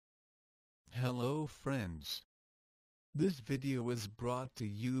Hello friends. This video is brought to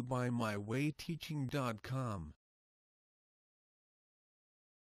you by mywayteaching.com.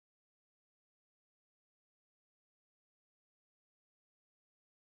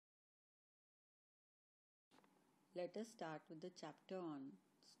 Let us start with the chapter on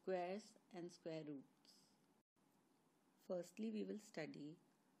squares and square roots. Firstly, we will study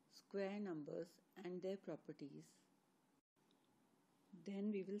square numbers and their properties.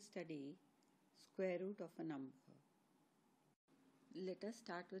 Then we will study square root of a number. Let us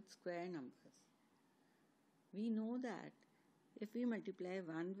start with square numbers. We know that if we multiply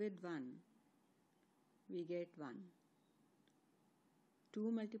 1 with 1, we get 1.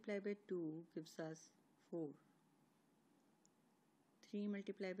 2 multiplied by 2 gives us 4. 3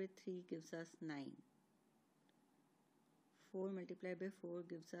 multiplied by 3 gives us 9. 4 multiplied by 4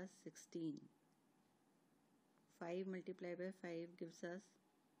 gives us 16. 5 multiplied by 5 gives us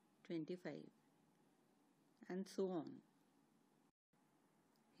 25. And so on.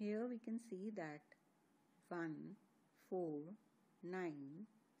 Here we can see that 1, 4, 9,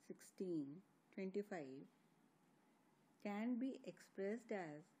 16, 25 can be expressed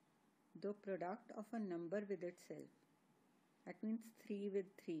as the product of a number with itself. That means 3 with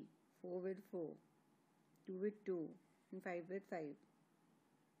 3, 4 with 4, 2 with 2 and 5 with 5.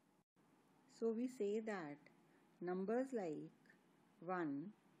 So we say that numbers like 1,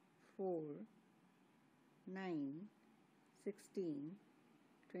 4, 9, 16,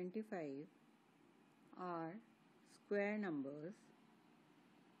 25 are square numbers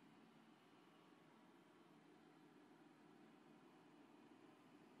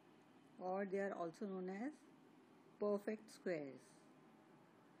or they are also known as perfect squares.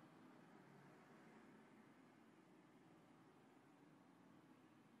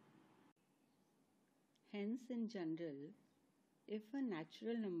 Hence, in general, if a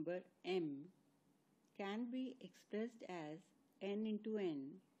natural number m can be expressed as n into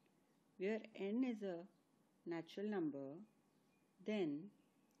n, where n is a natural number, then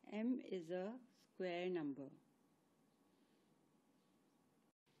m is a square number.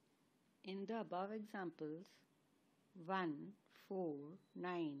 In the above examples, 1, 4,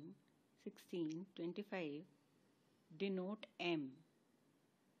 9, 16, 25 denote m,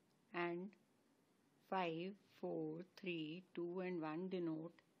 and 5, 4, 3, 2 and 1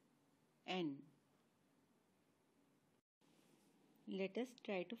 denote n. Let us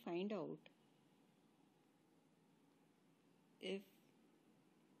try to find out if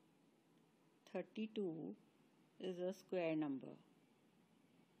 32 is a square number.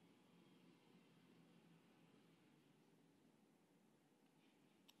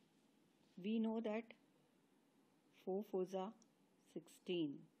 We know that 4 4s are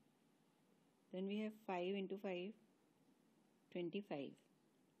 16. Then we have 5 into 5, 25.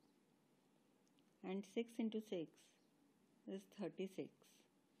 And 6 into 6 is 36.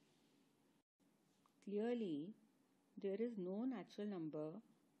 Clearly, there is no natural number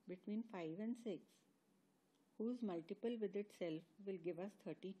between 5 and 6 whose multiple with itself will give us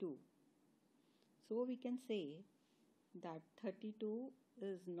 32. So we can say that 32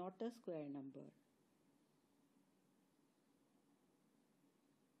 is not a square number.